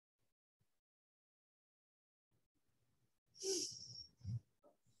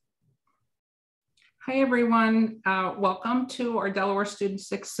Hi, everyone. Welcome to our Delaware Student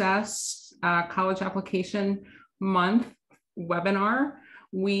Success College Application Month webinar.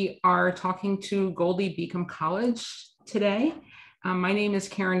 We are talking to Goldey-Beacom College today. My name is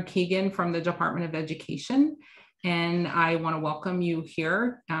Karen Keegan from the Department of Education, and I want to welcome you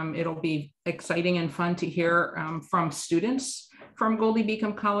here. It'll be exciting and fun to hear from students from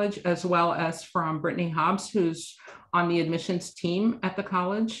Goldey-Beacom College, as well as from Brittany Hobbs, who's on the admissions team at the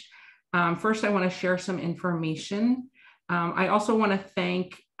college. First, I want to share some information. I also want to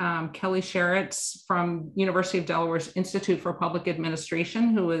thank Kelly Sheretz from University of Delaware's Institute for Public Administration,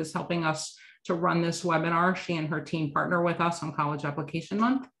 who is helping us to run this webinar. She and her team partner with us on College Application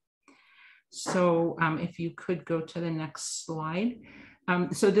Month. So if you could go to the next slide.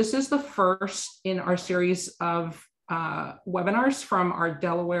 So this is the first in our series of webinars from our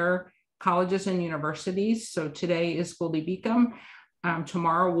Delaware colleges and universities. So today is Goldey-Beacom.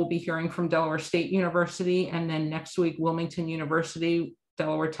 Tomorrow we'll be hearing from Delaware State University, and then next week Wilmington University,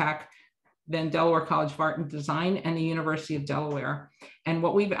 Delaware Tech, then Delaware College of Art and Design, and the University of Delaware. And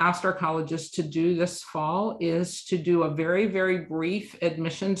what we've asked our colleges to do this fall is to do a very, very brief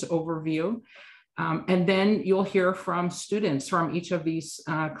admissions overview. And then you'll hear from students from each of these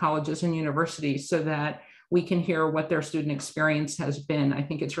colleges and universities so that we can hear what their student experience has been. I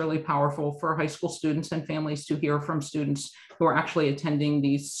think it's really powerful for high school students and families to hear from students who are actually attending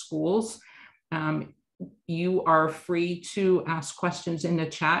these schools. You are free to ask questions in the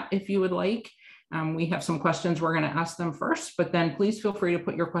chat if you would like. We have some questions we're going to ask them first, but then please feel free to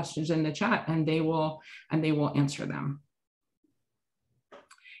put your questions in the chat and they will answer them.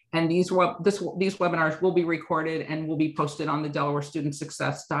 And these webinars will be recorded and will be posted on the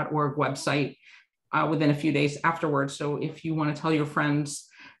DelawareStudentSuccess.org website within a few days afterwards. So if you want to tell your friends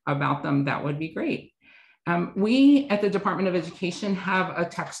about them, that would be great. We at the Department of Education have a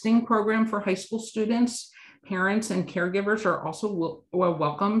texting program for high school students. Parents and caregivers are also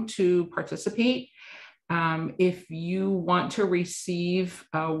welcome to participate. If you want to receive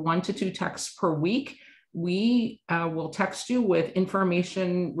 1 to 2 texts per week, we will text you with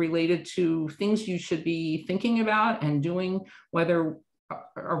information related to things you should be thinking about and doing, whether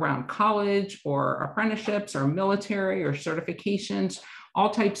around college or apprenticeships or military or certifications, all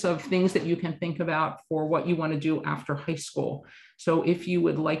types of things that you can think about for what you want to do after high school. So if you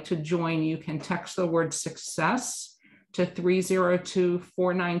would like to join, you can text the word success to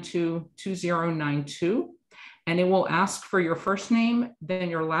 302-492-2092. And it will ask for your first name, then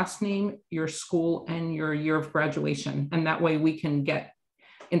your last name, your school, and your year of graduation. And that way we can get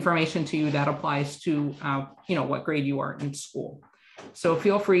information to you that applies to what grade you are in school. So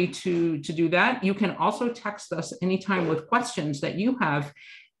feel free to do that. You can also text us anytime with questions that you have,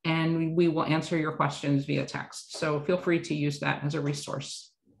 and we will answer your questions via text. So feel free to use that as a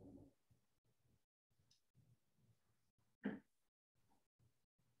resource.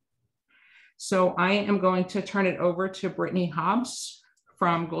 So I am going to turn it over to Brittany Hobbs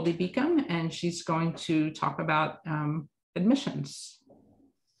from Goldey-Beacom, and she's going to talk about admissions.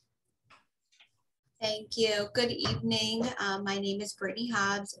 Thank you. Good evening. My name is Brittany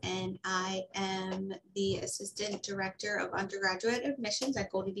Hobbs, and I am the Assistant Director of Undergraduate Admissions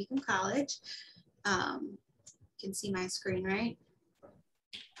at Goldey-Beacom College. You can see my screen, right?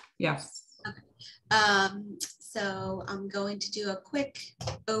 Yes. Okay. So I'm going to do a quick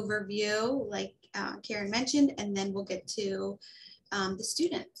overview, like Karen mentioned, and then we'll get to the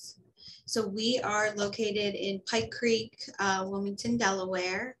students. So we are located in Pike Creek, Wilmington,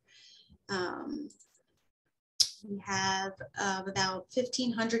 Delaware. We have about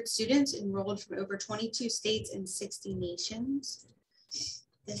 1,500 students enrolled from over 22 states and 60 nations.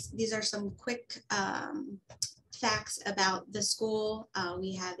 These are some quick facts about the school.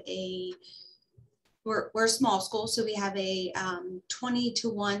 We're a small school, so we have a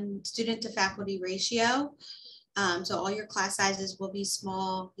 20-to-1 student to faculty ratio. So all your class sizes will be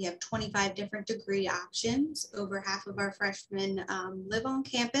small. We have 25 different degree options. Over half of our freshmen live on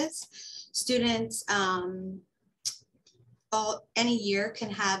campus. Students any year can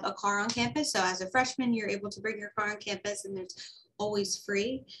have a car on campus. So as a freshman, you're able to bring your car on campus and there's always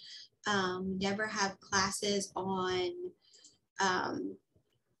free. Never have classes on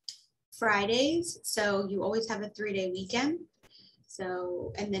Fridays. So you always have a 3-day weekend.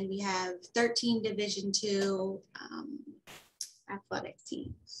 So, and then we have 13 Division II athletic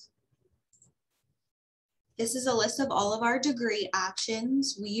teams. This is a list of all of our degree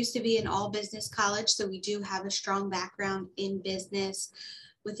options. We used to be an all business college, so we do have a strong background in business.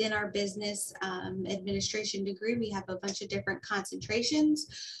 Within our business administration degree, we have a bunch of different concentrations.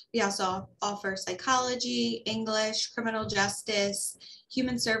 We also offer psychology, English, criminal justice,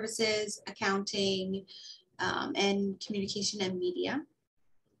 human services, accounting, and communication and media.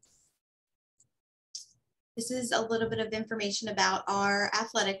 This is a little bit of information about our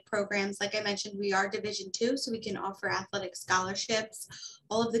athletic programs. Like I mentioned, we are Division II, so we can offer athletic scholarships.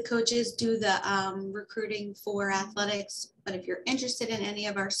 All of the coaches do the recruiting for athletics, but if you're interested in any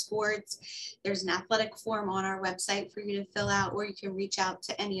of our sports, there's an athletic form on our website for you to fill out, or you can reach out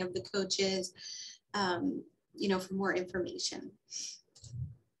to any of the coaches, for more information.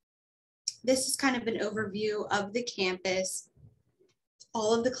 This is kind of an overview of the campus.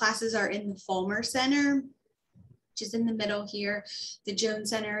 All of the classes are in the Fulmer Center, which is in the middle here. The Jones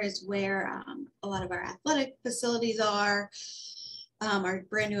Center is where a lot of our athletic facilities are, our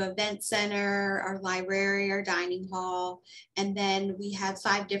brand new event center, our library, our dining hall, and then we have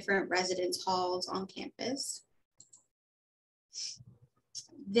 5 different residence halls on campus.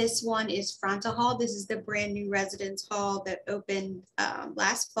 This one is Fronta Hall. This is the brand new residence hall that opened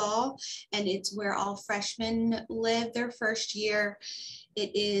last fall, and it's where all freshmen live their first year.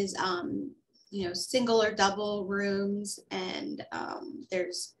 It is, single or double rooms, and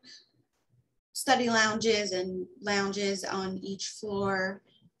there's study lounges and lounges on each floor.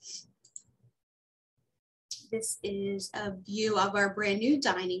 This is a view of our brand new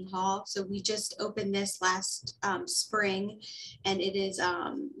dining hall. So we just opened this last spring, and it is,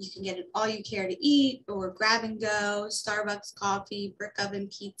 you can get it all you care to eat or grab and go, Starbucks coffee, brick oven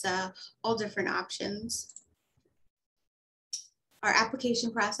pizza, all different options. Our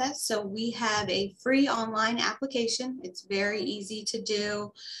application process. So we have a free online application. It's very easy to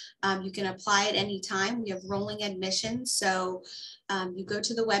do. You can apply at any time. We have rolling admissions. So you go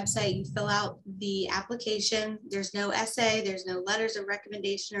to the website, you fill out the application. There's no essay, there's no letters of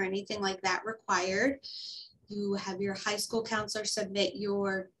recommendation or anything like that required. You have your high school counselor submit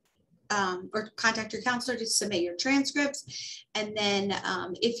your or contact your counselor to submit your transcripts. And then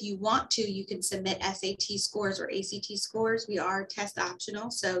if you want to, you can submit SAT scores or ACT scores. We are test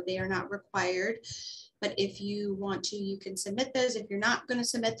optional, so they are not required. But if you want to, you can submit those. If you're not going to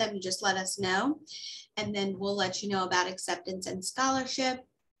submit them, you just let us know. And then we'll let you know about acceptance and scholarship.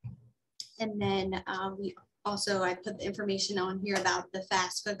 And then I put the information on here about the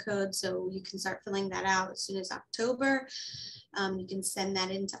FAFSA code, so you can start filling that out as soon as October. You can send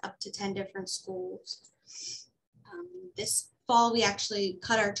that into up to 10 different schools. This fall, we actually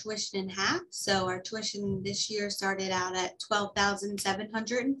cut our tuition in half. So our tuition this year started out at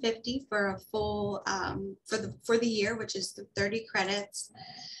 $12,750 for a full, for the year, which is the 30 credits.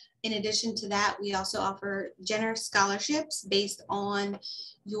 In addition to that, we also offer generous scholarships based on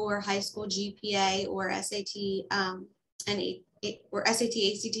your high school GPA or SAT or SAT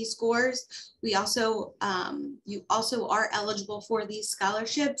ACT scores. We also, you also are eligible for these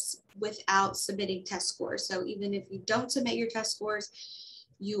scholarships without submitting test scores. So even if you don't submit your test scores,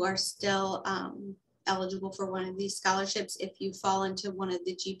 you are still eligible for one of these scholarships if you fall into one of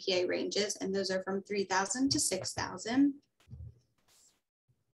the GPA ranges, and those are from 3,000 to 6,000.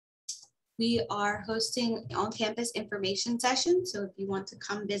 We are hosting on-campus information sessions. So if you want to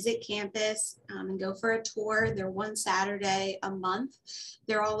come visit campus and go for a tour, they're one Saturday a month.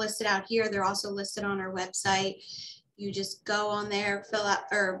 They're all listed out here. They're also listed on our website. You just go on there, fill out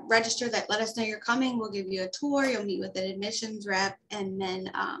or register that, let us know you're coming. We'll give you a tour. You'll meet with an admissions rep and then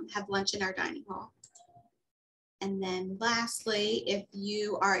have lunch in our dining hall. And then lastly, if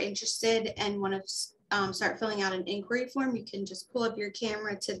you are interested and want to start filling out an inquiry form, you can just pull up your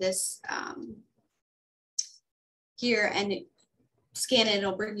camera to this here and scan it.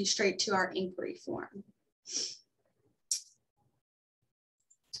 It'll bring you straight to our inquiry form.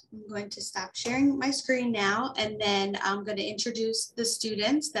 I'm going to stop sharing my screen now, and then I'm going to introduce the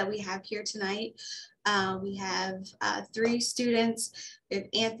students that we have here tonight. We have 3 students. We have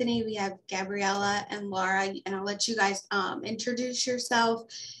Anthony, we have Gabriella, and Laura, and I'll let you guys introduce yourself.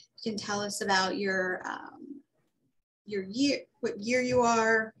 You can tell us about your year, what year you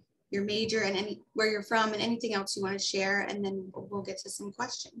are, your major, and where you're from, and anything else you want to share, and then we'll get to some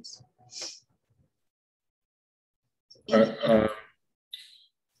questions. Hello,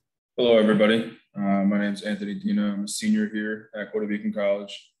 everybody. My name is Anthony Dina. I'm a senior here at Goldey-Beacom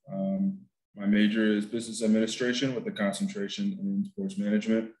College. My major is business administration with a concentration in sports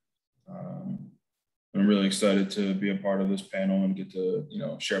management. I'm really excited to be a part of this panel and get to,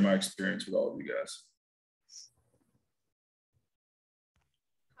 share my experience with all of you guys.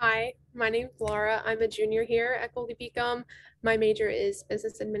 Hi, my name is Laura. I'm a junior here at Goldey-Beacom. My major is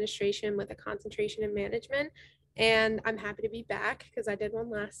business administration with a concentration in management. And I'm happy to be back because I did one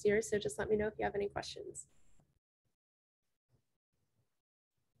last year. So just let me know if you have any questions.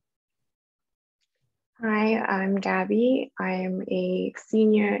 Hi, I'm Gabby. I'm a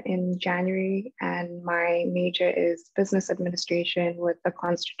senior in January, and my major is business administration with a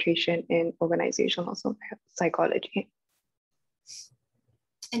concentration in organizational psychology.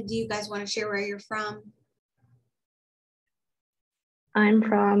 And do you guys want to share where you're from? I'm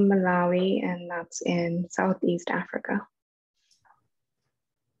from Malawi, and that's in Southeast Africa.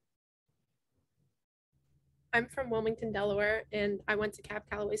 I'm from Wilmington, Delaware, and I went to Cab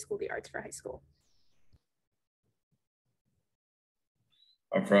Calloway School of the Arts for high school.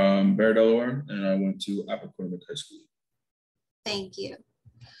 I'm from Bear, Delaware, and I went to Appoquinimink High School. Thank you.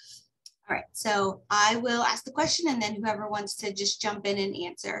 All right, so I will ask the question and then whoever wants to just jump in and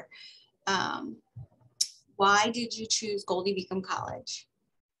answer. Why did you choose Goldey-Beacom College?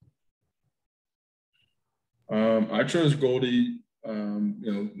 I chose Goldey.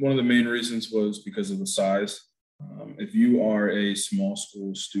 One of the main reasons was because of the size. If you are a small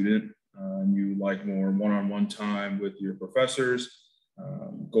school student, you like more one-on-one time with your professors,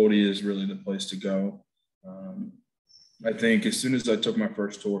 Goldey is really the place to go. I think as soon as I took my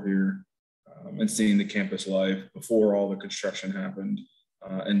first tour here and seeing the campus life before all the construction happened,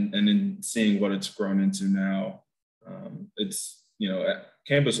 and in seeing what it's grown into now, it's,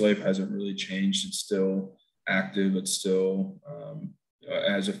 campus life hasn't really changed. It's still active. It's still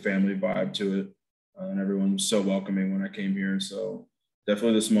has a family vibe to it. And everyone was so welcoming when I came here. So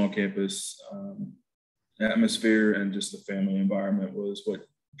definitely the small campus atmosphere and just the family environment was what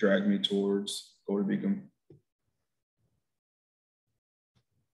dragged me towards Goldey-Beacom.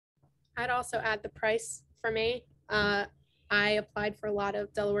 I'd also add the price for me. I applied for a lot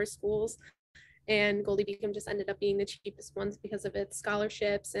of Delaware schools, and Goldey-Beacom just ended up being the cheapest ones because of its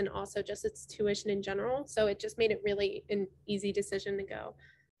scholarships and also just its tuition in general. So it just made it really an easy decision to go.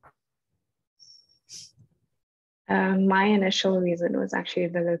 My initial reason was actually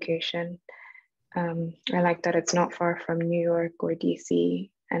the location. I like that it's not far from New York or DC,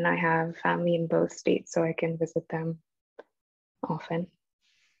 and I have family in both states, so I can visit them often.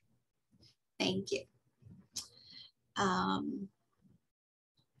 Thank you.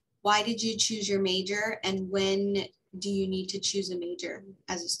 Why did you choose your major, and when do you need to choose a major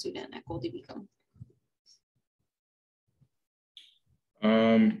as a student at Goldey-Beacom?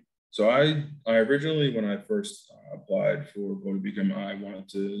 So I originally, when I first applied for Goldey-Beacom, I wanted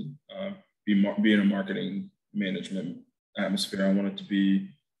to be in a marketing management atmosphere. I wanted to be,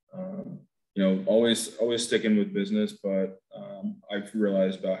 always sticking with business, but I've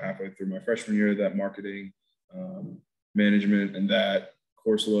realized about halfway through my freshman year that marketing, management, and that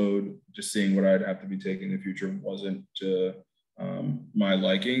course load, just seeing what I'd have to be taking in the future wasn't to my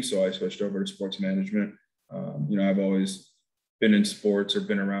liking. So I switched over to sports management. I've always been in sports or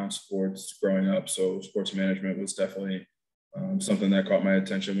been around sports growing up. So sports management was definitely something that caught my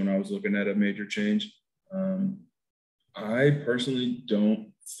attention when I was looking at a major change. I personally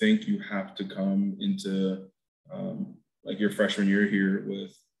don't think you have to come into like your freshman year here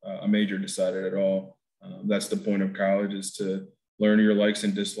with a major decided at all. That's the point of college, is to learn your likes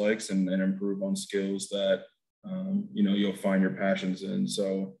and dislikes and improve on skills that, you'll find your passions in.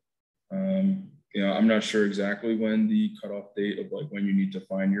 So, I'm not sure exactly when the cutoff date of like when you need to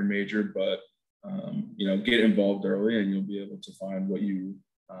find your major, but, get involved early and you'll be able to find what you,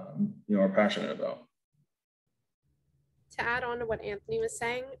 are passionate about. To add on to what Anthony was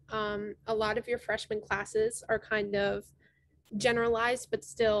saying, a lot of your freshman classes are kind of generalized, but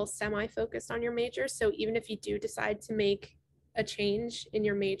still semi-focused on your major. So even if you do decide to make a change in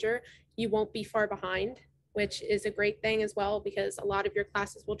your major, you won't be far behind, which is a great thing as well, because a lot of your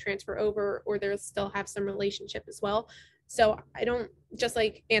classes will transfer over or they'll still have some relationship as well. So I don't, just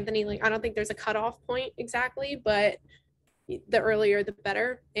like Anthony, I don't think there's a cutoff point exactly, but the earlier the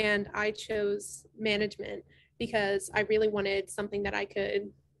better. And I chose management because I really wanted something that I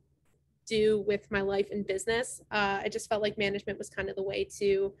could do with my life and business. I just felt like management was kind of the way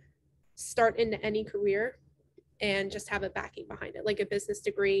to start into any career and just have a backing behind it. Like a business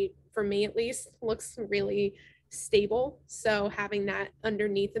degree, for me at least, looks really stable. So having that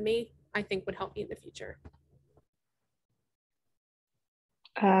underneath of me, I think would help me in the future.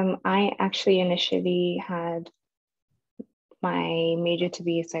 I actually initially had my major to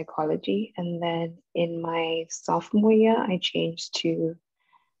be psychology, and then in my sophomore year, I changed to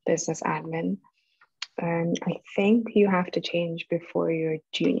business admin. And I think you have to change before your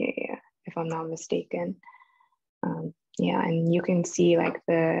junior year, if I'm not mistaken. Yeah, and you can see like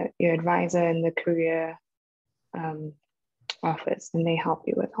your advisor in the career office, and they help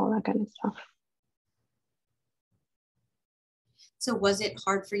you with all that kind of stuff. So was it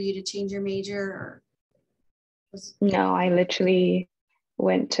hard for you to change your major, or No, I literally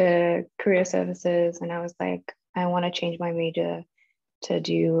went to career services and I was like, I want to change my major to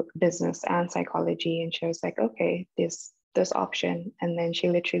do business and psychology. And she was like, okay, this option. And then she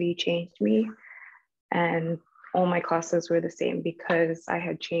literally changed me. And all my classes were the same because I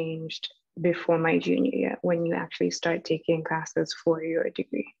had changed before my junior year when you actually start taking classes for your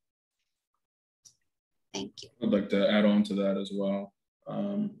degree. Thank you. I'd like to add on to that as well.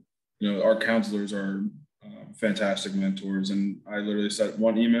 Our counselors are fantastic mentors, and I literally sent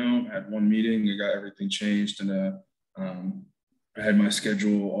one email, had one meeting, I got everything changed, and I had my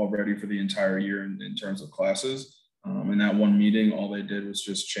schedule all ready for the entire year in terms of classes. In that one meeting, all they did was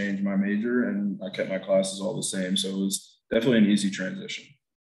just change my major, and I kept my classes all the same. So it was definitely an easy transition.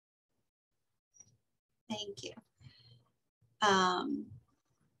 Thank you.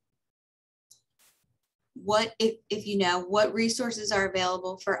 What if you know what resources are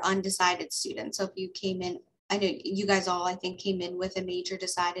available for undecided students? So if you came in, I know you guys all I think came in with a major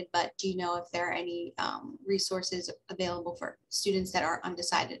decided, but do you know if there are any resources available for students that are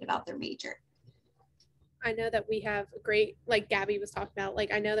undecided about their major? I know that we have a great, like Gabby was talking about,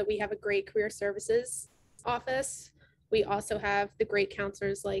 like I know that we have a great career services office. We also have the great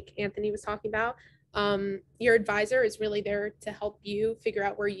counselors like Anthony was talking about. Your advisor is really there to help you figure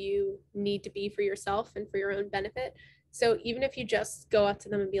out where you need to be for yourself and for your own benefit. So even if you just go up to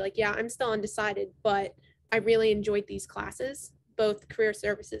them and be like, yeah, I'm still undecided, but I really enjoyed these classes, both career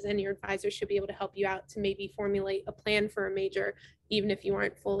services and your advisor should be able to help you out to maybe formulate a plan for a major, even if you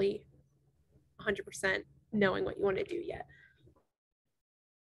aren't fully 100% knowing what you want to do yet.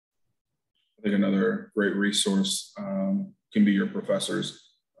 I think another great resource can be your professors.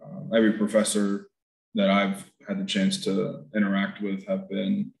 Every professor that I've had the chance to interact with have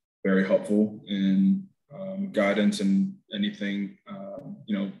been very helpful in guidance and anything,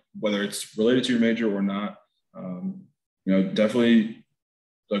 whether it's related to your major or not. Definitely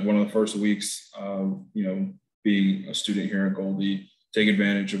like one of the first weeks of, being a student here at Goldey, take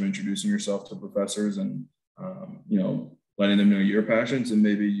advantage of introducing yourself to professors and, letting them know your passions, and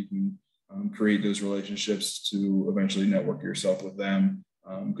maybe you can create those relationships to eventually network yourself with them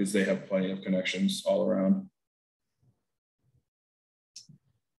because they have plenty of connections all around.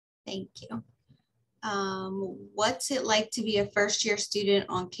 Thank you. What's it like to be a first-year student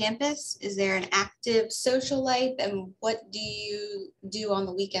on campus? Is there an active social life, and what do you do on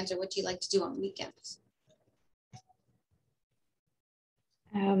the weekends, or what do you like to do on the weekends?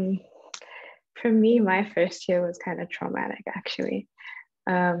 For me, my first year was kind of traumatic, actually.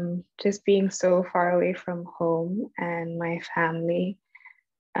 Just being so far away from home and my family,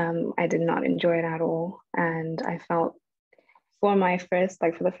 I did not enjoy it at all. And I felt for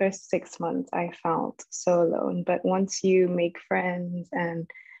the first 6 months, I felt so alone. But once you make friends and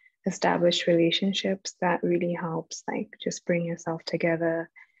establish relationships, that really helps, like just bring yourself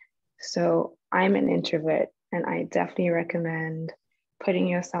together. So I'm an introvert, and I definitely recommend putting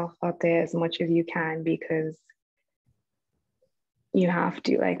yourself out there as much as you can, because you have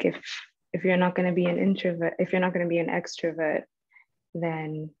to, like, if you're not going to be an introvert, if you're not going to be an extrovert,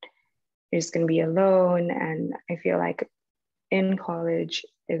 then you're just going to be alone. And I feel like in college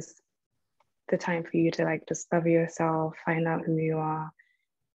is the time for you to like discover yourself, find out who you are,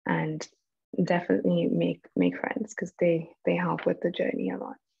 and definitely make friends, because they help with the journey a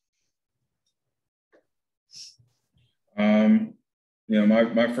lot.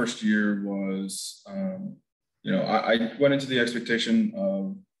 My first year was, I went into the expectation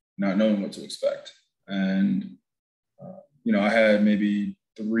of not knowing what to expect. And, I had maybe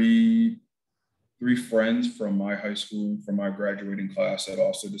three friends from my high school, from my graduating class, that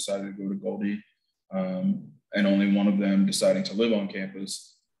also decided to go to Goldey, and only one of them deciding to live on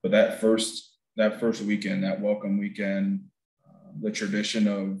campus. But that first weekend, that welcome weekend, the tradition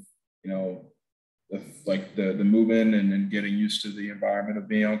of, the moving and getting used to the environment of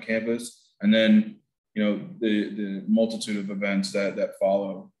being on campus, and then the multitude of events that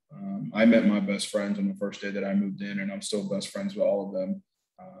follow. I met my best friends on the first day that I moved in, and I'm still best friends with all of them,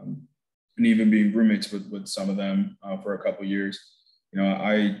 and even being roommates with some of them for a couple of years.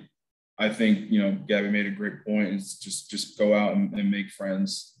 I think Gabby made a great point. Is just go out and make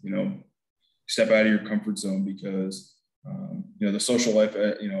friends. Step out of your comfort zone, because the social life,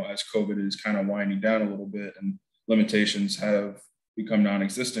 as COVID is kind of winding down a little bit and limitations have become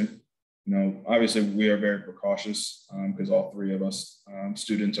non-existent, obviously we are very precautious because all three of us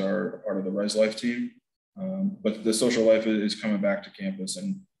students are part of the Res Life team. But the social life is coming back to campus,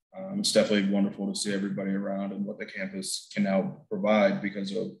 and it's definitely wonderful to see everybody around and what the campus can now provide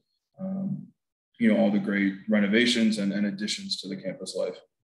because of, all the great renovations and additions to the campus life.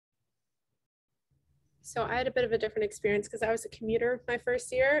 So I had a bit of a different experience because I was a commuter my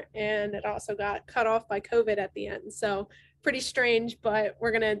first year, and it also got cut off by COVID at the end. So pretty strange, but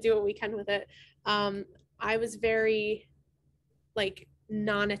we're going to do what we can with it. I was very like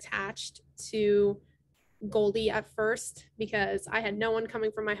non-attached to Goldey at first because I had no one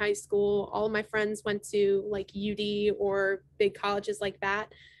coming from my high school. All of my friends went to like UD or big colleges like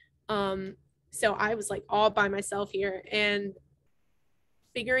that. So I was like all by myself here, and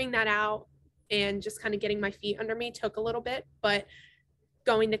figuring that out and just kind of getting my feet under me took a little bit, but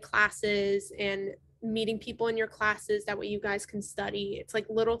going to classes and meeting people in your classes, that way you guys can study. It's like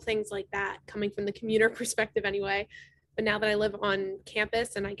little things like that coming from the commuter perspective anyway. But now that I live on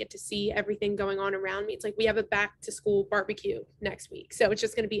campus and I get to see everything going on around me, it's like we have a back to school barbecue next week. So it's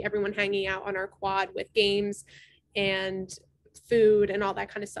just going to be everyone hanging out on our quad with games and food and all that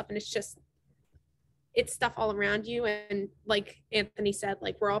kind of stuff. And it's stuff all around you. And like Anthony said,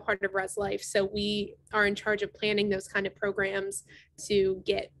 like we're all part of Res Life. So we are in charge of planning those kind of programs to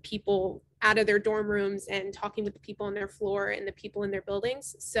get people out of their dorm rooms and talking with the people on their floor and the people in their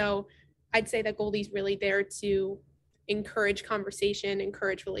buildings. So I'd say that Goldey's really there to encourage conversation,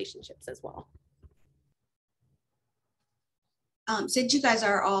 encourage relationships as well. Since you guys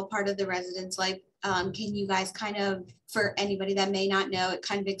are all part of the Residence Life, can you guys kind of, for anybody that may not know,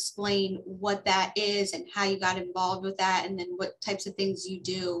 kind of explain what that is and how you got involved with that, and then what types of things you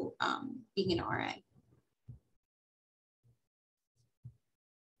do being an RA?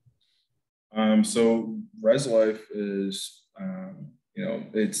 So Res Life is,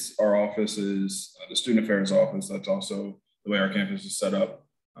 it's our office is the Student Affairs office. That's also the way our campus is set up.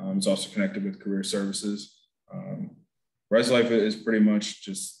 It's also connected with Career Services. Res Life is pretty much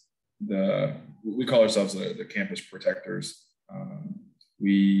just we call ourselves the campus protectors. I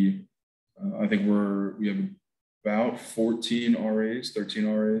think we have about 14 RAs, 13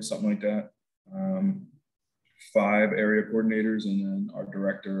 RAs, something like that. 5 area coordinators, and then our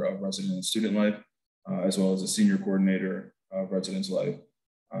director of resident and student life, as well as a senior coordinator of residence life.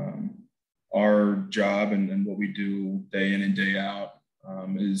 Our job and what we do day in and day out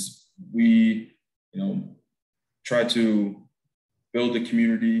is we, try to build the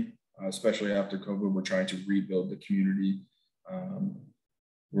community, especially after COVID. We're trying to rebuild the community.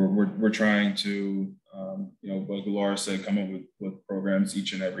 We're trying to, like Laura said, come up with programs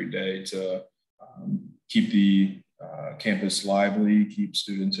each and every day to keep the campus lively, keep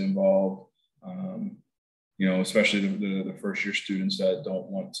students involved, especially the first year students that don't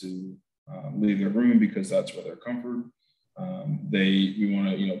want to leave their room because that's where they're comfort. We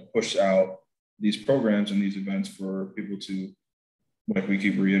want to, push out these programs and these events for people to, like we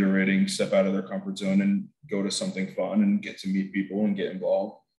keep reiterating, step out of their comfort zone and go to something fun and get to meet people and get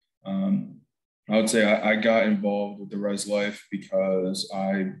involved. I would say I got involved with the Res Life because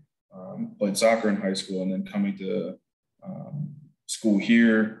I played soccer in high school, and then coming to school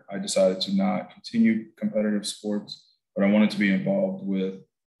here, I decided to not continue competitive sports, but I wanted to be involved with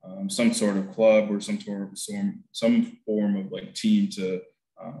some sort of club or some form of like team to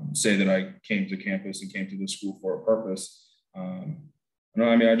say that I came to campus and came to the school for a purpose.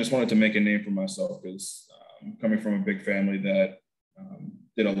 I just wanted to make a name for myself because coming from a big family that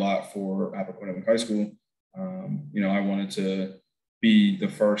did a lot for Appoquinimink High School, I wanted to be the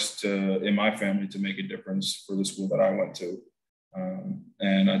first in my family to make a difference for the school that I went to.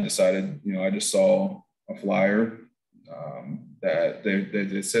 And I decided, I just saw a flyer that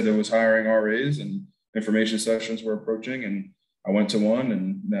they said there was hiring RAs and information sessions were approaching, and I went to one,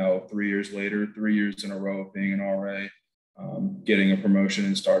 and now 3 years later, 3 years in a row of being an RA, getting a promotion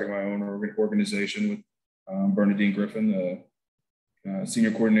and starting my own organization with Bernadine Griffin, the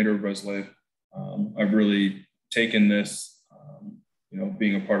senior coordinator of Res Life. I've really taken this,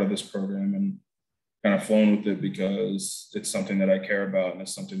 being a part of this program and kind of flown with it because it's something that I care about and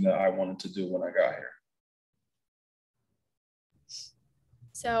it's something that I wanted to do when I got here.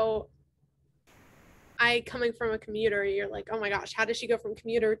 So coming from a commuter, you're like, oh my gosh, how did she go from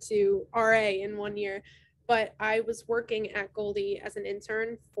commuter to RA in 1 year? But I was working at Goldey as an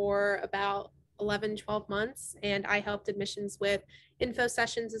intern for about 11, 12 months, and I helped admissions with info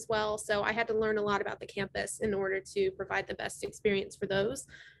sessions as well. So I had to learn a lot about the campus in order to provide the best experience for those,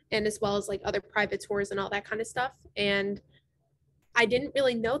 and as well as like other private tours and all that kind of stuff. And I didn't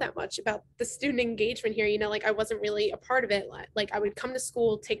really know that much about the student engagement here. Like I wasn't really a part of it. Like I would come to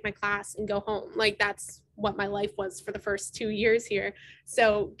school, take my class and go home. Like that's what my life was for the first 2 years here.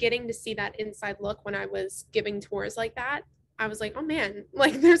 So getting to see that inside look when I was giving tours like that, I was like, oh man,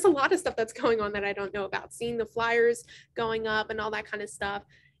 like there's a lot of stuff that's going on that I don't know about. Seeing the flyers going up and all that kind of stuff.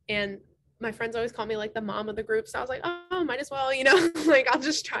 And my friends always call me like the mom of the group. So I was like, oh, might as well, you know, like I'll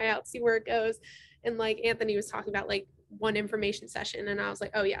just try out, see where it goes. And like Anthony was talking about like one information session, and I was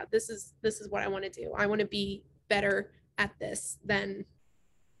like, oh yeah, this is what I want to do. I want to be better at this than,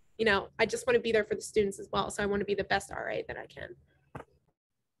 you know, I just want to be there for the students as well. So I want to be the best RA that I can.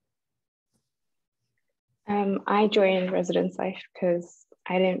 I joined residence life because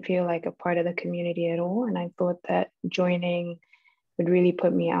I didn't feel like a part of the community at all. And I thought that joining would really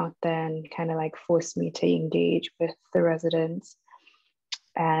put me out there and kind of like force me to engage with the residents.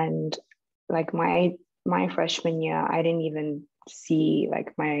 And like my freshman year, I didn't even see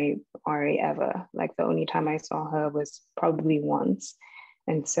like my RA ever. Like the only time I saw her was probably once.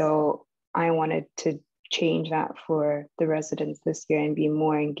 And so I wanted to change that for the residents this year and be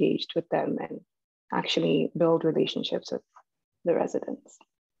more engaged with them and actually build relationships with the residents.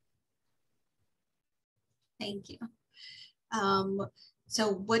 Thank you.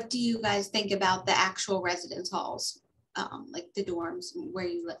 So what do you guys think about the actual residence halls, like the dorms where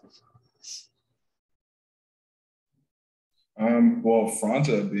you live? Well,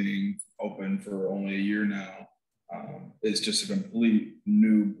 Fronta being open for only a year now is just a complete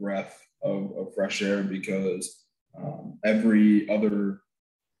new breath of fresh air, because every other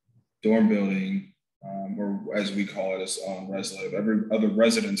dorm building, or as we call it, is Res Live, every other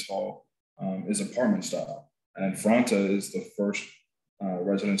residence hall is apartment style. And Fronta is the first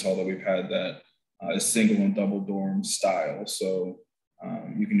residence hall that we've had that is single and double dorm style. So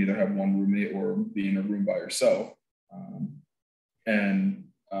you can either have one roommate or be in a room by yourself.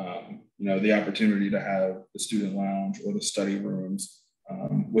 You know, the opportunity to have the student lounge or the study rooms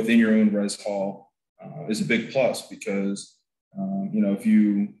within your own res hall is a big plus, because you know, if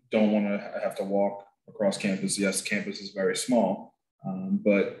you don't want to have to walk across campus, yes, campus is very small,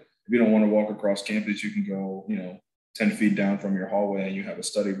 but if you don't want to walk across campus, you can go, you know, 10 feet down from your hallway and you have a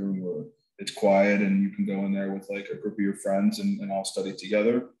study room where it's quiet and you can go in there with like a group of your friends and all study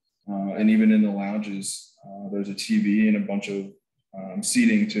together. And even in the lounges, there's a TV and a bunch of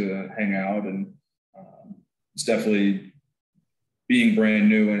seating to hang out, and it's definitely being brand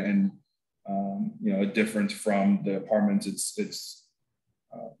new and you know, a difference from the apartments. It's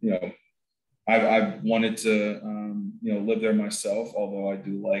you know, I've wanted to you know, live there myself, although I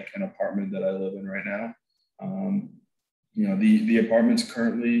do like an apartment that I live in right now. You know, the apartments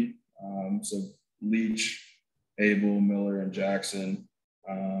currently, so Leach, Abel, Miller, and Jackson,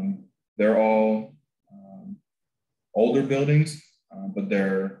 they're all older buildings, but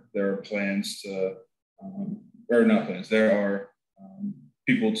there are plans to, or not plans, there are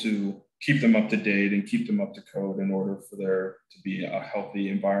people to keep them up to date and keep them up to code in order for there to be a healthy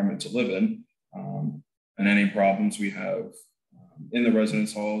environment to live in. And any problems we have in the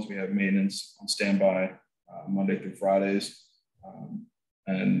residence halls, we have maintenance on standby Monday through Fridays.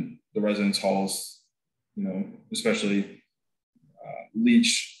 And the residence halls, you know, especially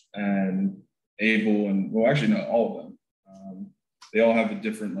Leach and Able, and well, actually not all of them, they all have a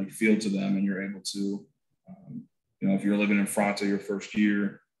different like feel to them, and you're able to, you know, if you're living in Fronta your first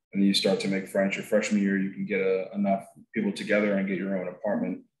year and then you start to make friends your freshman year, you can get enough people together and get your own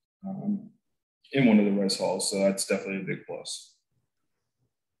apartment in one of the res halls. So that's definitely a big plus.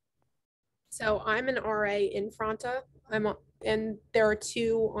 So I'm an RA in Fronta. And there are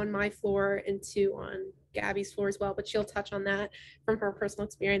 2 on my floor and 2 on Gabby's floor as well, but she'll touch on that from her personal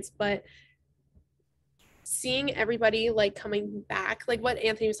experience. But seeing everybody like coming back, like what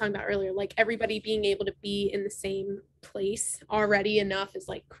Anthony was talking about earlier, like everybody being able to be in the same place already enough is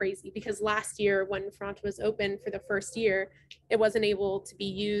like crazy, because last year when Fronta was open for the first year, it wasn't able to be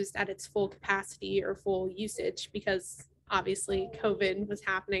used at its full capacity or full usage because obviously COVID was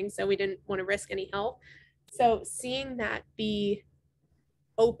happening, so we didn't want to risk any health. So seeing that be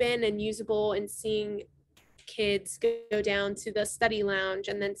open and usable, and seeing kids go down to the study lounge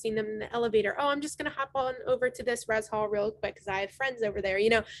and then seeing them in the elevator, oh, I'm just going to hop on over to this res hall real quick because I have friends over there.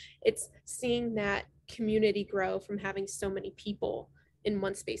 You know, it's seeing that community grow from having so many people in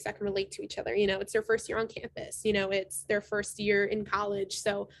one space that can relate to each other. You know, it's their first year on campus, you know, it's their first year in college.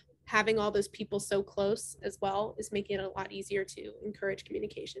 So having all those people so close as well is making it a lot easier to encourage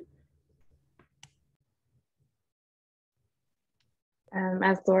communication.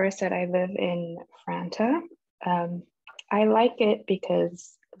 As Laura said, I live in Franta. I like it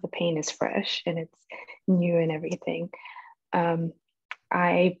because the paint is fresh and it's new and everything.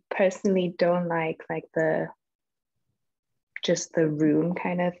 I personally don't like just the room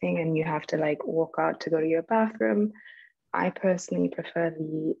kind of thing, and you have to like walk out to go to your bathroom. I personally prefer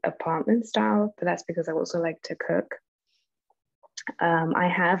the apartment style, but that's because I also like to cook. I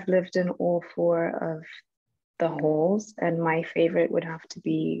have lived in all 4 of the halls, and my favorite would have to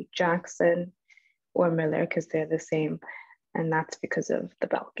be Jackson or Miller because they're the same, and that's because of the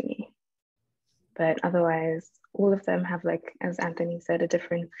balcony. But otherwise, all of them have, like, as Anthony said, a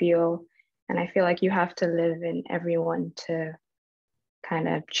different feel, and I feel like you have to live in everyone to kind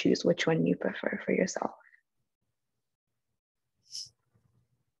of choose which one you prefer for yourself.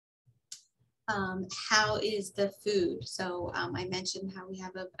 How is the food? So I mentioned how we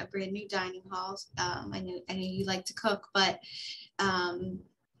have a brand new dining hall. I know you like to cook, but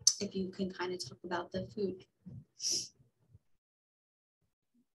if you can kind of talk about the food.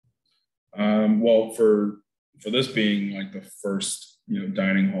 Well, for this being like the first,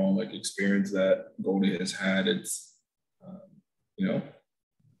 dining hall like experience that Goldey has had, it's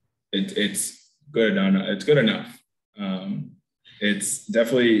it's good enough. It's good enough. It's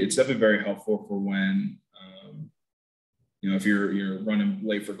definitely very helpful for when if you're running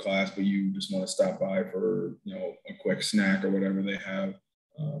late for class, but you just want to stop by for a quick snack or whatever they have.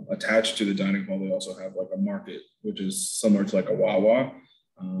 Attached to the dining hall, they also have like a market, which is similar to like a Wawa,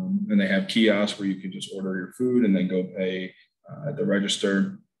 and they have kiosks where you can just order your food and then go pay at the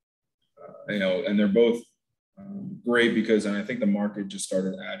register. And they're both great because, and I think the market just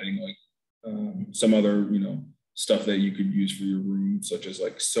started adding like some other stuff that you could use for your room, such as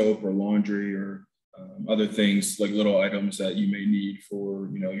like soap or laundry or other things, like little items that you may need for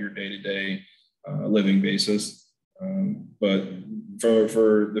your day-to-day living basis. But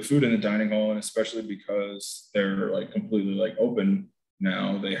for the food in the dining hall, and especially because they're like completely like open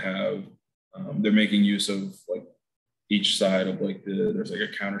now, they have they're making use of like each side of like there's like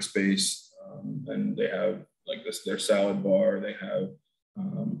a counter space, and they have like their salad bar. They have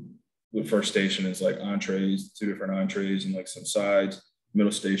the first station is like entrees, 2 different entrees and like some sides.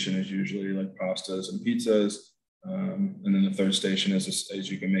 Middle station is usually like pastas and pizzas, and then the third station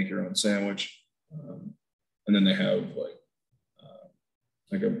is you can make your own sandwich, and then they have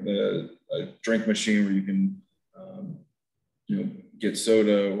like a drink machine where you can get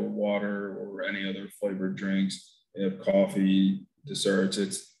soda or water or any other flavored drinks. They have coffee, desserts.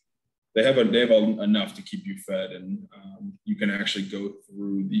 They have enough to keep you fed, and you can actually go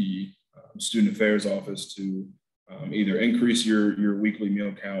through the student affairs office to either increase your weekly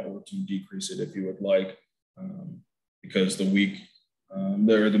meal count or to decrease it if you would like, because the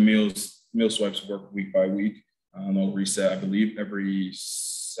meal swipes work week by week. They'll reset, I believe, every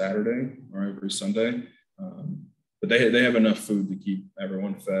Saturday or every Sunday, but they have enough food to keep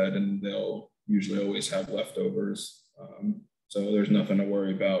everyone fed, and they'll usually always have leftovers. So there's nothing to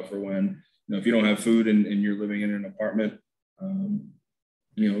worry about for when if you don't have food and you're living in an apartment.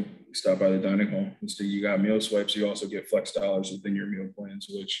 Stop by the dining hall. So you got meal swipes. You also get flex dollars within your meal plans,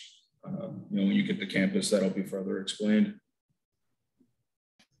 which, when you get to campus, that'll be further explained.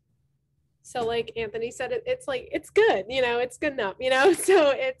 So like Anthony said, it's like, it's good, it's good enough,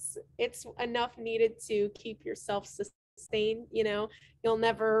 so it's enough needed to keep yourself sustained, you'll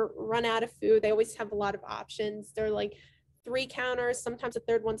never run out of food. They always have a lot of options. They're like 3 counters. Sometimes the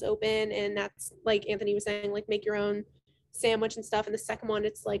third one's open, and that's like Anthony was saying, like make your own sandwich and stuff. And the second one,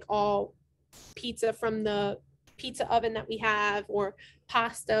 it's like all pizza from the pizza oven that we have, or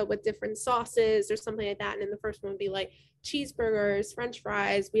pasta with different sauces or something like that. And then the first one would be like cheeseburgers, French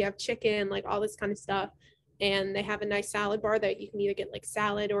fries. We have chicken, like all this kind of stuff. And they have a nice salad bar that you can either get like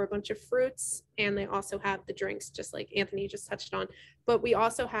salad or a bunch of fruits. And they also have the drinks, just like Anthony just touched on. But we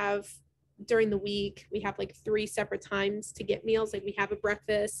also have, during the week, we have like 3 separate times to get meals. Like we have a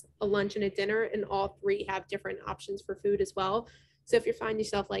breakfast, a lunch, and a dinner, and all 3 have different options for food as well. So if you find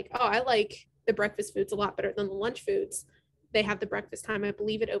yourself like, oh, I like the breakfast foods a lot better than the lunch foods, they have the breakfast time. I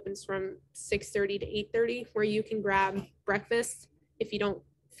believe it opens from 6:30 to 8:30, where you can grab breakfast if you don't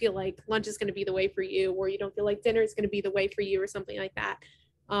feel like lunch is going to be the way for you, or you don't feel like dinner is going to be the way for you, or something like that.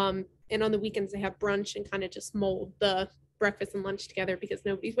 And on the weekends, they have brunch and kind of just mold the breakfast and lunch together because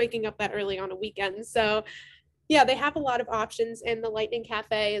nobody's waking up that early on a weekend. So yeah, they have a lot of options. And the Lightning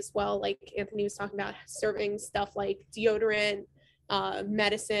Cafe as well, like Anthony was talking about, serving stuff like deodorant,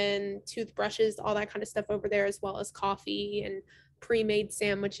 medicine, toothbrushes, all that kind of stuff over there, as well as coffee and pre-made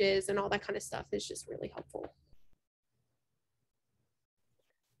sandwiches and all that kind of stuff is just really helpful.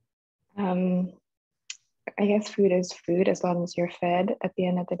 I guess food is food as long as you're fed. At the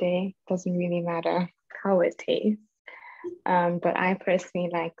end of the day, doesn't really matter how it tastes. But I personally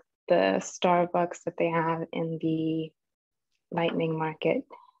like the Starbucks that they have in the Lightning Market.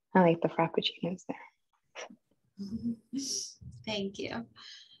 I like the Frappuccinos there. Thank you.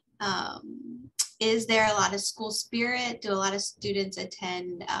 Is there a lot of school spirit? Do a lot of students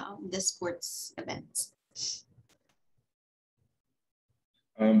attend the sports events?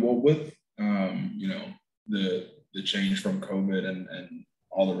 Well, with the change from COVID and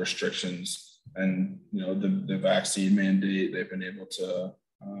all the restrictions and, the vaccine mandate, they've been able to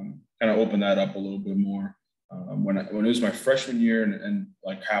kind of open that up a little bit more. When it was my freshman year and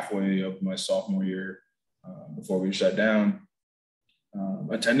like halfway of my sophomore year, before we shut down,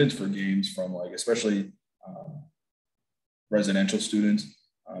 attendance for games from like, especially residential students,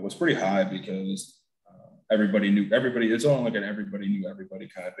 was pretty high because everybody knew everybody. It's on like an everybody knew everybody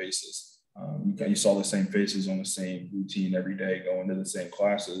kind of basis. You saw the same faces on the same routine every day, going to the same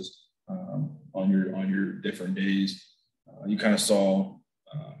classes on your different days. You kind of saw,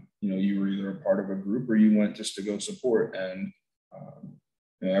 you were either a part of a group or you went just to go support. And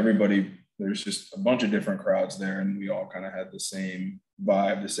everybody, there's just a bunch of different crowds there, and we all kind of had the same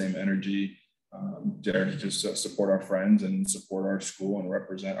vibe, the same energy, there to just support our friends and support our school and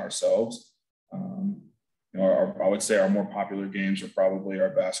represent ourselves. I would say our more popular games are probably our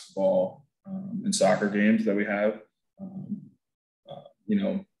basketball and soccer games that we have.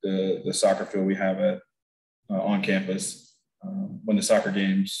 The soccer field we have on campus, when the soccer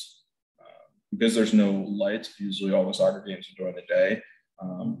games, because there's no lights, usually all the soccer games are during the day,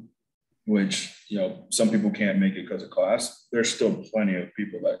 which, some people can't make it because of class. There's still plenty of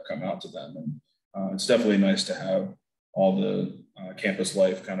people that come out to them. And it's definitely nice to have all the campus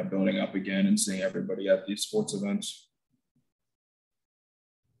life kind of building up again and seeing everybody at these sports events.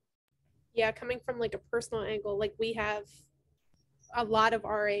 Yeah, coming from like a personal angle, like we have a lot of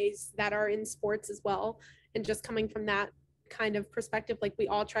RAs that are in sports as well. And just coming from that kind of perspective, like we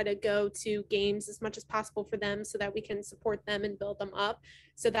all try to go to games as much as possible for them so that we can support them and build them up.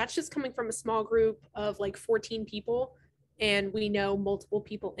 So that's just coming from a small group of like 14 people, and we know multiple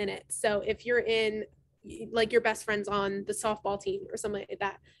people in it. So if you're in, like, your best friend's on the softball team or something like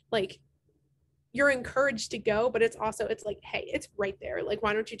that, like, you're encouraged to go, but it's like, hey, it's right there. Like,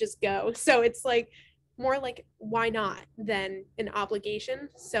 why don't you just go? So it's like more like, why not, than an obligation.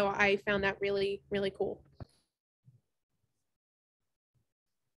 So I found that really, really cool.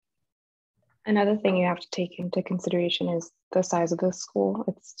 Another thing you have to take into consideration is the size of the school.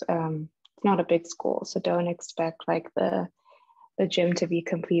 It's not a big school, so don't expect like the gym to be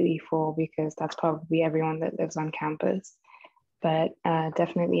completely full, because that's probably everyone that lives on campus. But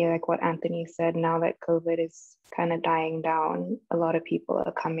definitely, like what Anthony said, now that COVID is kind of dying down, a lot of people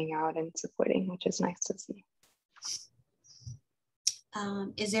are coming out and supporting, which is nice to see.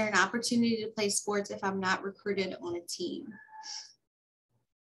 Is there an opportunity to play sports if I'm not recruited on a team?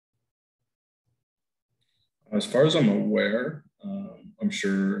 As far as I'm aware, I'm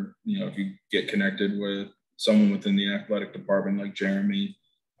sure, if you get connected with someone within the athletic department like Jeremy,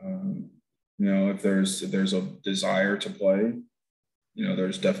 if there's a desire to play,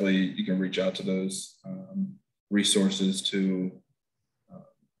 there's definitely, you can reach out to those resources to,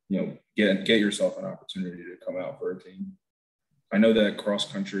 get yourself an opportunity to come out for a team. I know that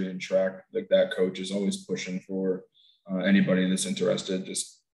cross country and track, like that coach is always pushing for anybody that's interested.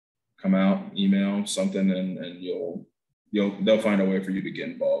 Just come out, email something, and they'll find a way for you to get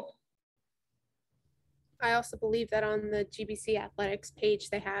involved. I also believe that on the GBC athletics page,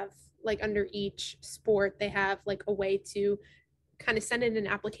 they have like under each sport, they have like a way to kind of send in an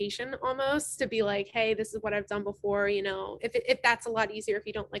application almost to be like, hey, this is what I've done before. If that's a lot easier, if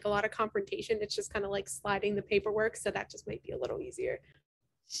you don't like a lot of confrontation, it's just kind of like sliding the paperwork. So that just might be a little easier.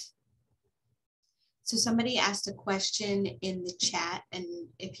 So somebody asked a question in the chat, and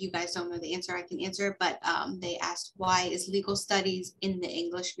if you guys don't know the answer, I can answer, but they asked, why is legal studies in the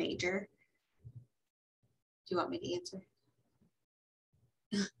English major? Do you want me to answer?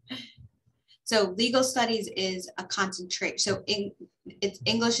 So legal studies is a concentration. So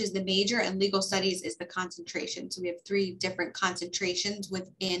English is the major and legal studies is the concentration. So we have 3 different concentrations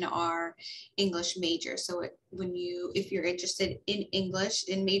within our English major. So if you're interested in English,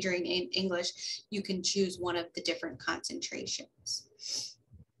 in majoring in English, you can choose one of the different concentrations.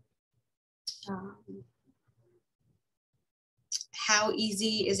 How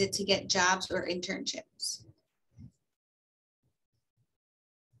easy is it to get jobs or internships?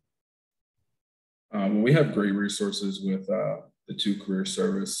 We have great resources with the 2 career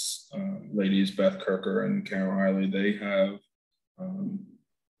service ladies, Beth Kirker and Karen Riley. They have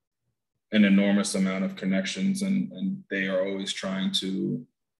an enormous amount of connections, and they are always trying to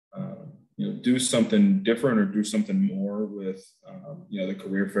do something different or do something more with the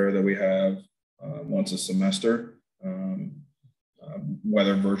career fair that we have once a semester,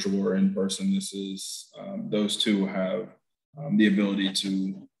 whether virtual or in person. Those 2 have the ability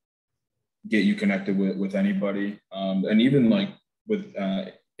to get you connected with anybody, and even like with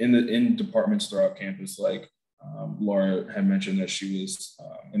in departments throughout campus. Like Laura had mentioned that she was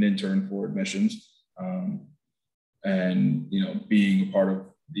an intern for admissions. And, being a part of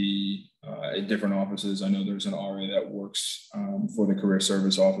the different offices. I know there's an RA that works for the career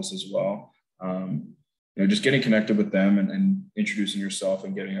service office as well. Just getting connected with them and introducing yourself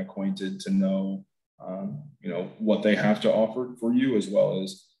and getting acquainted to know, what they have to offer for you, as well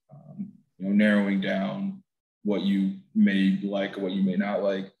as, narrowing down what you may like or what you may not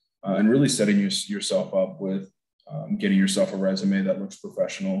like, and really setting yourself up with getting yourself a resume that looks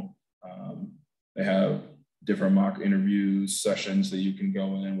professional. They have different mock interviews, sessions that you can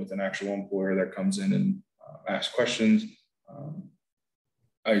go in with an actual employer that comes in and ask questions.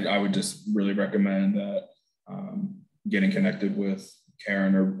 I would just really recommend that getting connected with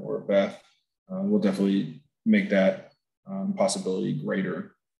Karen or Beth will definitely make that possibility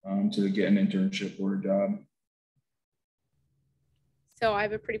greater to get an internship or a job. So I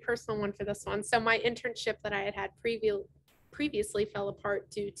have a pretty personal one for this one. So my internship that I had previously fell apart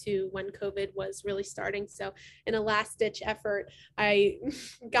due to when COVID was really starting. So in a last ditch effort, I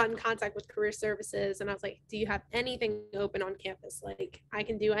got in contact with career services and I was like, do you have anything open on campus? Like, I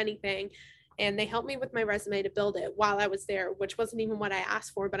can do anything. And they helped me with my resume to build it while I was there, which wasn't even what I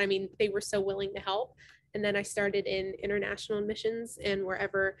asked for, but I mean, they were so willing to help. And then I started in international admissions, and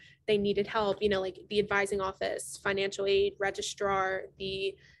wherever they needed help, like the advising office, financial aid, registrar,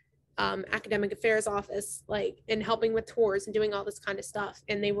 the academic affairs office, like, and helping with tours and doing all this kind of stuff.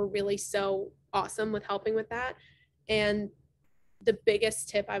 And they were really so awesome with helping with that. And the biggest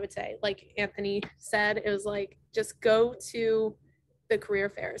tip I would say, like Anthony said, it was like, just go to the career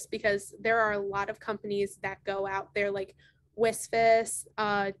fairs, because there are a lot of companies that go out there, like WISFIS,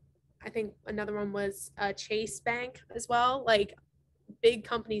 I think another one was Chase Bank as well, like big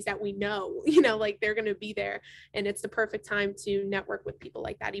companies that we know, like they're going to be there, and it's the perfect time to network with people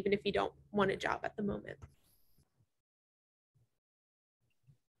like that, even if you don't want a job at the moment.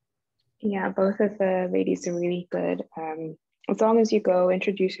 Yeah, both of the ladies are really good. As long as you go,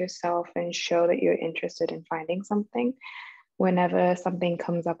 introduce yourself and show that you're interested in finding something, whenever something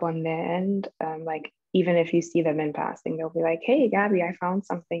comes up on their end, like even if you see them in passing, they'll be like, hey, Gabby, I found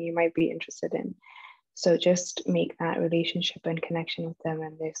something you might be interested in. So just make that relationship and connection with them,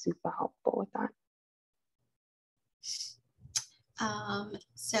 and they're super helpful with that.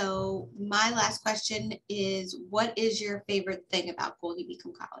 So my last question is, what is your favorite thing about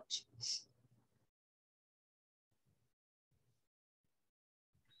Goldey-Beacom College?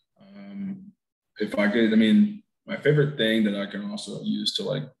 If I could, my favorite thing that I can also use to,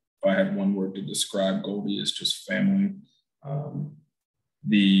 like, if I had one word to describe Goldey, is just family.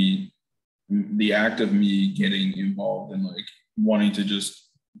 The act of me getting involved and like wanting to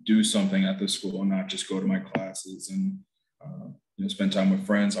just do something at the school and not just go to my classes and spend time with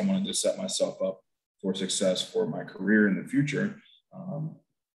friends. I wanted to set myself up for success for my career in the future.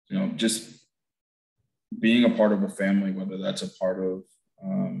 Just being a part of a family, whether that's a part of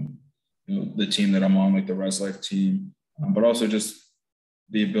the team that I'm on, like the Res Life team, but also just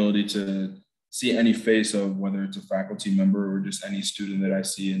the ability to see any face of, whether it's a faculty member or just any student that I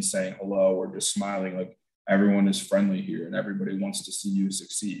see, and saying hello or just smiling. Like, everyone is friendly here and everybody wants to see you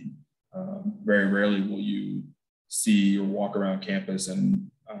succeed. Very rarely will you see or walk around campus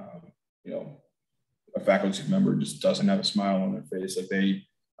and a faculty member just doesn't have a smile on their face. Like, they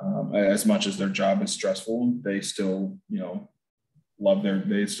as much as their job is stressful, they still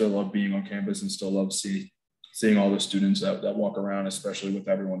they still love being on campus and still love seeing all the students that walk around, especially with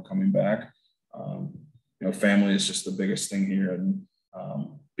everyone coming back. Family is just the biggest thing here. And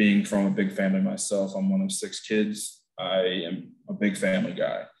being from a big family myself, I'm one of 6 kids. I am a big family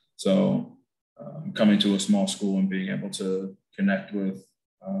guy. So coming to a small school and being able to connect with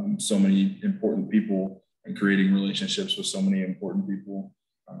so many important people and creating relationships with so many important people,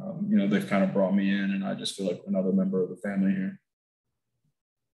 they've kind of brought me in, and I just feel like another member of the family here.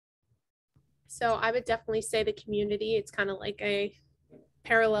 So I would definitely say the community, it's kind of like a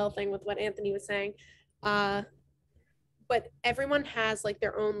parallel thing with what Anthony was saying. But everyone has like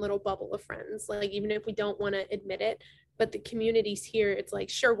their own little bubble of friends, like even if we don't want to admit it. But the communities here, it's like,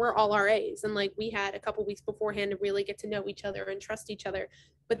 sure, we're all RAs, and like we had a couple weeks beforehand to really get to know each other and trust each other.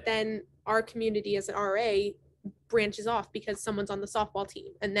 But then our community as an RA branches off because someone's on the softball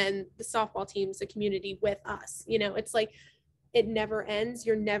team, and then the softball team's a community with us. It's like it never ends.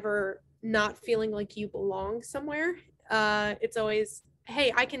 You're never not feeling like you belong somewhere. It's always,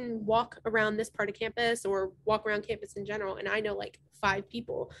 hey, I can walk around this part of campus or walk around campus in general, and I know like 5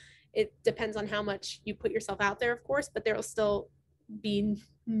 people. It depends on how much you put yourself out there, of course, but there'll still be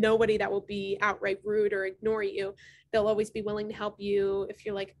nobody that will be outright rude or ignore you. They'll always be willing to help you. If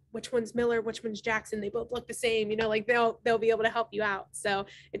you're like, which one's Miller, which one's Jackson, they both look the same, like they'll be able to help you out. So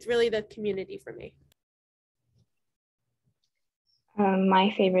it's really the community for me.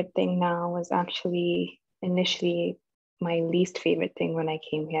 My favorite thing now was actually initially my least favorite thing when I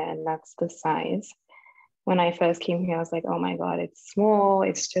came here, and that's the size. When I first came here, I was like, oh my God, it's small.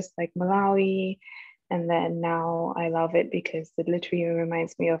 It's just like Malawi. And then now I love it because it literally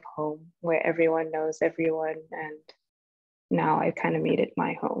reminds me of home where everyone knows everyone. And now I kind of made it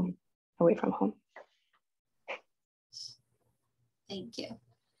my home away from home. Thank you.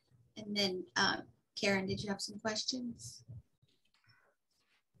 And then Karen, did you have some questions?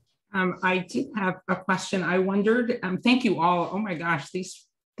 I did have a question. I wondered, thank you all. Oh my gosh,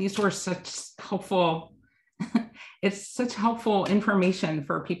 these were such helpful, it's such helpful information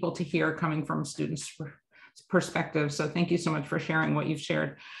for people to hear coming from students' perspective. So thank you so much for sharing what you've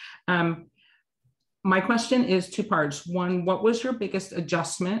shared. My question is two parts. One, what was your biggest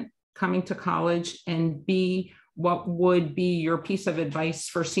adjustment coming to college? And B, what would be your piece of advice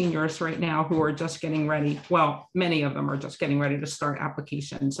for seniors right now who are just getting ready? Well, many of them are just getting ready to start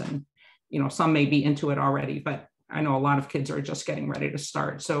applications, and some may be into it already, but I know a lot of kids are just getting ready to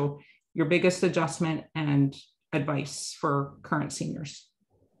start. So your biggest adjustment and advice for current seniors.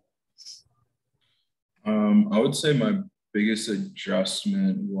 I would say my biggest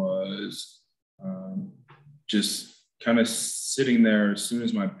adjustment was just kind of sitting there as soon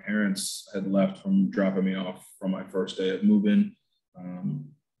as my parents had left from dropping me off from my first day of moving,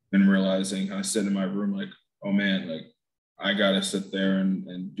 and realizing, kind of sitting in my room like, oh man, like I gotta sit there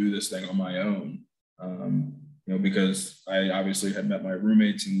and do this thing on my own. Because I obviously had met my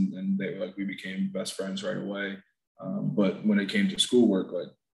roommates and they like, we became best friends right away. But when it came to schoolwork, like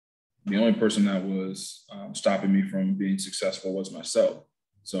the only person that was stopping me from being successful was myself.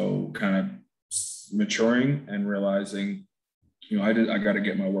 So kind of maturing and realizing, I got to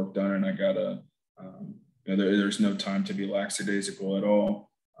get my work done, and I got to, there's no time to be lackadaisical at all.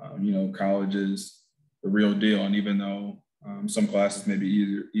 College is the real deal. And even though some classes may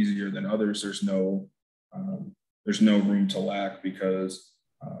be easier than others, there's no room to lack, because,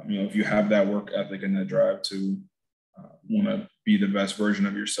 if you have that work ethic and that drive to want to be the best version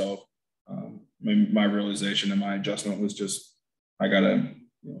of yourself, my realization and my adjustment was just, I got to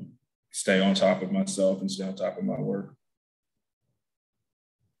stay on top of myself and stay on top of my work.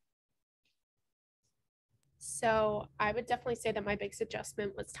 So I would definitely say that my biggest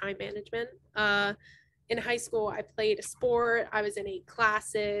adjustment was time management. In high school, I played a sport. I was in 8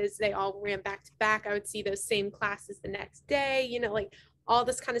 classes. They all ran back to back. I would see those same classes the next day, like all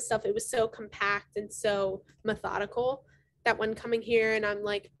this kind of stuff. It was so compact and so methodical that when coming here and I'm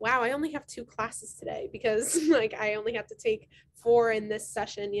like, wow, I only have 2 classes today because like I only have to take 4 in this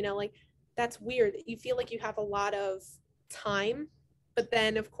session, like that's weird. You feel like you have a lot of time, but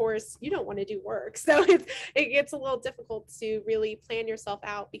then of course you don't want to do work. So it gets a little difficult to really plan yourself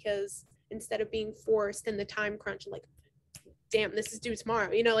out, because instead of being forced in the time crunch and like, damn, this is due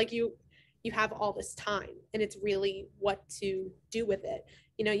tomorrow, like you have all this time and it's really what to do with it.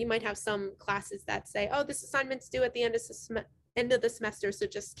 You might have some classes that say, oh, this assignment's due at the end of the semester, so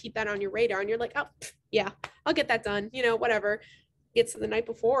just keep that on your radar, and you're like, oh yeah, I'll get that done, whatever. Gets to the night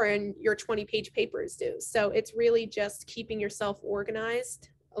before and your 20-page paper is due. So it's really just keeping yourself organized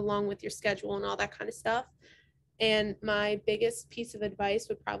along with your schedule and all that kind of stuff. And my biggest piece of advice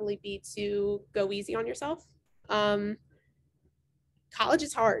would probably be to go easy on yourself. College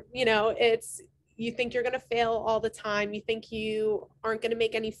is hard, you think you're going to fail all the time. You think you aren't going to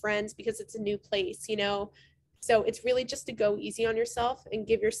make any friends because it's a new place, So it's really just to go easy on yourself and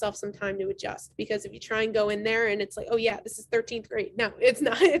give yourself some time to adjust, because if you try and go in there and it's like, oh yeah, this is 13th grade. No, it's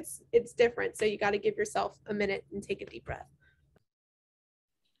not. It's different. So you got to give yourself a minute and take a deep breath.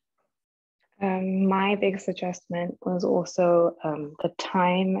 My biggest adjustment was also the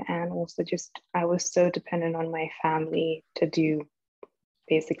time, and also just I was so dependent on my family to do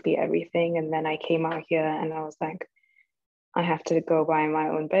basically everything. And then I came out here and I was like, I have to go buy my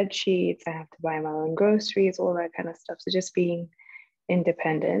own bed sheets, I have to buy my own groceries, all that kind of stuff. So just being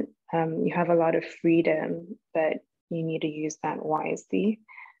independent, you have a lot of freedom, but you need to use that wisely,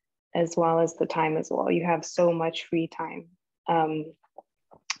 as well as the time as well. You have so much free time.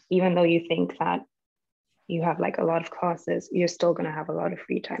 Even though you think that you have like a lot of classes, you're still going to have a lot of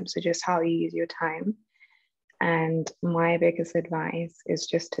free time. So just how you use your time. And my biggest advice is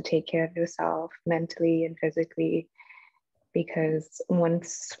just to take care of yourself mentally and physically, because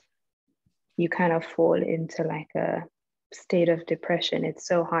once you kind of fall into like a state of depression, it's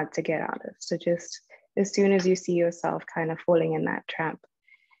so hard to get out of. So just as soon as you see yourself kind of falling in that trap,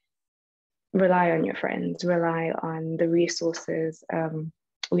 rely on your friends, rely on the resources.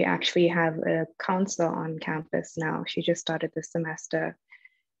 We actually have a counselor on campus now. She just started this semester.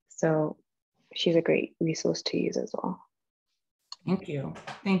 So she's a great resource to use as well. Thank you.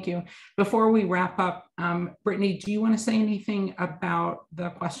 Thank you. Before we wrap up, Brittany, do you want to say anything about the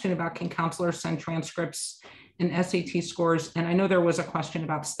question about can counselors send transcripts and SAT scores? And I know there was a question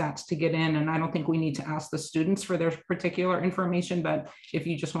about stats to get in, and I don't think we need to ask the students for their particular information, but if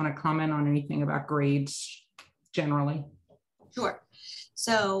you just want to comment on anything about grades generally. Sure.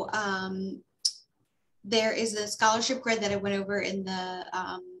 So there is a scholarship grid that I went over in the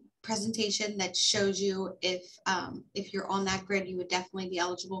presentation that shows you if you're on that grid, you would definitely be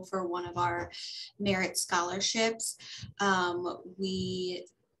eligible for one of our merit scholarships.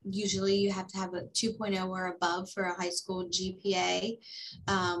 Usually you have to have a 2.0 or above for a high school GPA.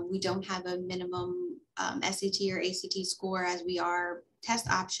 We don't have a minimum SAT or ACT score, as we are test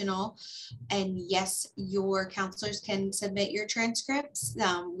optional. And yes, your counselors can submit your transcripts.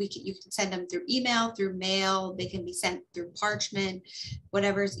 You can send them through email, through mail. They can be sent through parchment,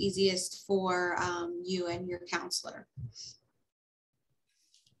 whatever is easiest for you and your counselor.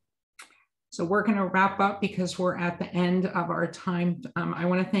 So we're going to wrap up because we're at the end of our time. I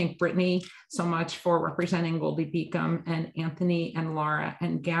want to thank Brittany so much for representing Goldey-Beacom, and Anthony and Laura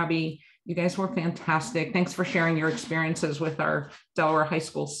and Gabby. You guys were fantastic. Thanks for sharing your experiences with our Delaware High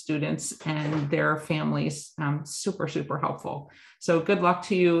School students and their families. Super, super helpful. So good luck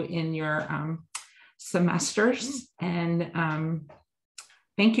to you in your semesters, and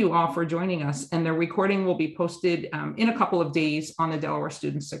thank you all for joining us. And the recording will be posted in a couple of days on the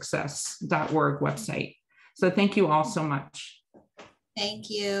DelawareStudentSuccess.org website. So thank you all so much. Thank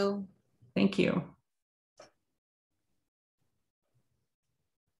you. Thank you.